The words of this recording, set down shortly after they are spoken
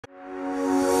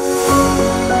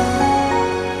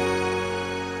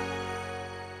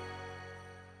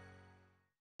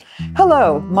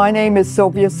Hello, my name is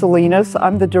Sylvia Salinas.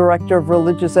 I'm the Director of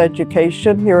Religious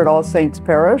Education here at All Saints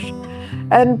Parish.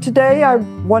 And today I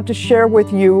want to share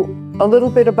with you a little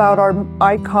bit about our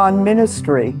icon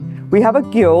ministry. We have a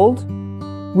guild.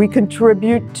 We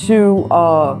contribute to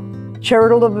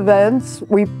charitable events.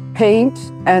 We paint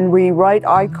and we write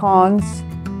icons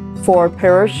for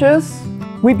parishes.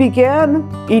 We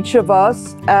began, each of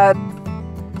us, at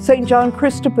St. John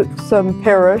Chrysostom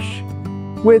Parish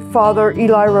with Father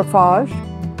Eli Rafaj.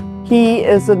 He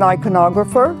is an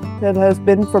iconographer that has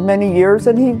been for many years,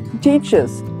 and he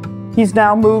teaches. He's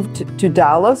now moved to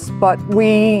Dallas, but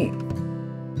we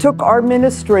took our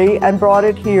ministry and brought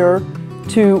it here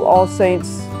to All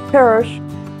Saints Parish,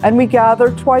 and we gather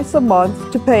twice a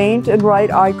month to paint and write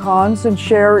icons and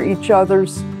share each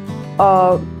other's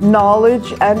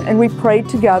knowledge, and we pray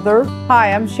together.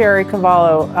 Hi, I'm Sherry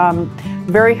Cavallo.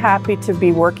 Very happy to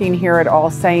be working here at All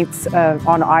Saints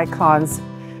on icons.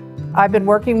 I've been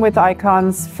working with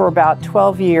icons for about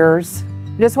 12 years.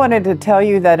 I just wanted to tell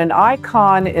you that an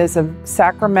icon is a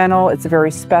sacramental, it's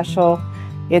very special.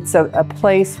 It's a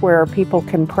place where people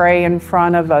can pray in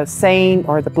front of a saint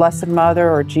or the Blessed Mother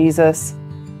or Jesus.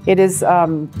 It has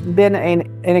been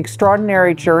an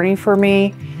extraordinary journey for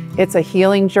me. It's a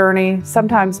healing journey.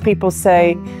 Sometimes people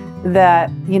say that,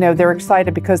 you know, they're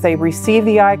excited because they receive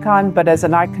the icon, but as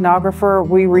an iconographer,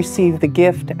 we receive the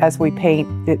gift as we paint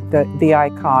the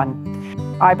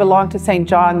icon. I belong to St.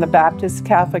 John the Baptist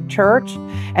Catholic Church,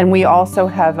 and we also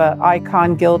have an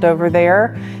icon guild over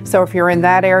there. So if you're in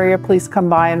that area, please come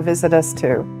by and visit us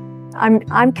too.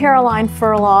 I'm Caroline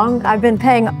Furlong. I've been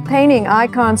painting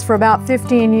icons for about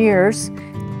 15 years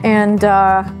and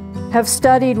have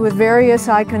studied with various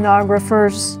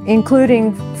iconographers,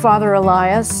 including Father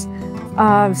Elias.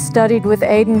 I've studied with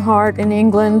Aidenhart in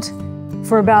England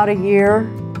for about a year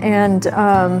and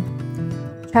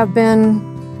have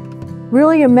been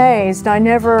really amazed. I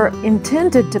never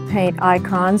intended to paint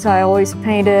icons. I always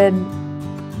painted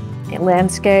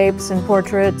landscapes and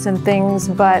portraits and things,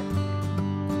 but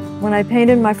when I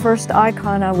painted my first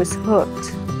icon, I was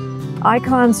hooked.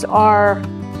 Icons are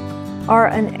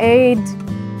an aid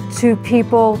to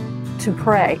people to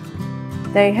pray.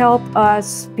 They help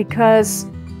us because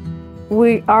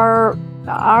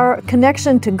our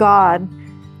connection to God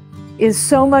is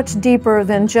so much deeper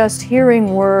than just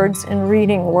hearing words and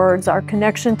reading words. Our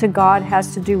connection to God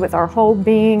has to do with our whole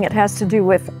being. It has to do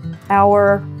with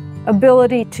our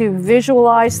ability to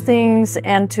visualize things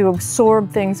and to absorb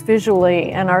things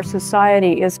visually. And our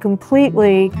society is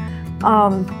completely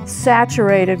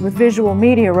saturated with visual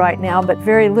media right now, but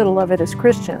very little of it is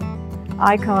Christian.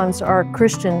 Icons are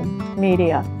Christian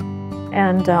media,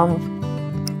 and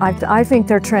I think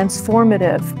they're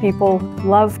transformative. People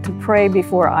love to pray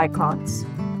before icons.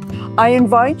 I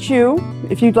invite you,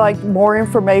 if you'd like more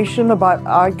information about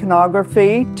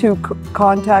iconography, to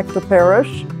contact the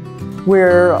parish. We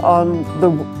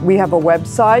have a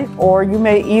website, or you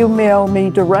may email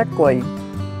me directly.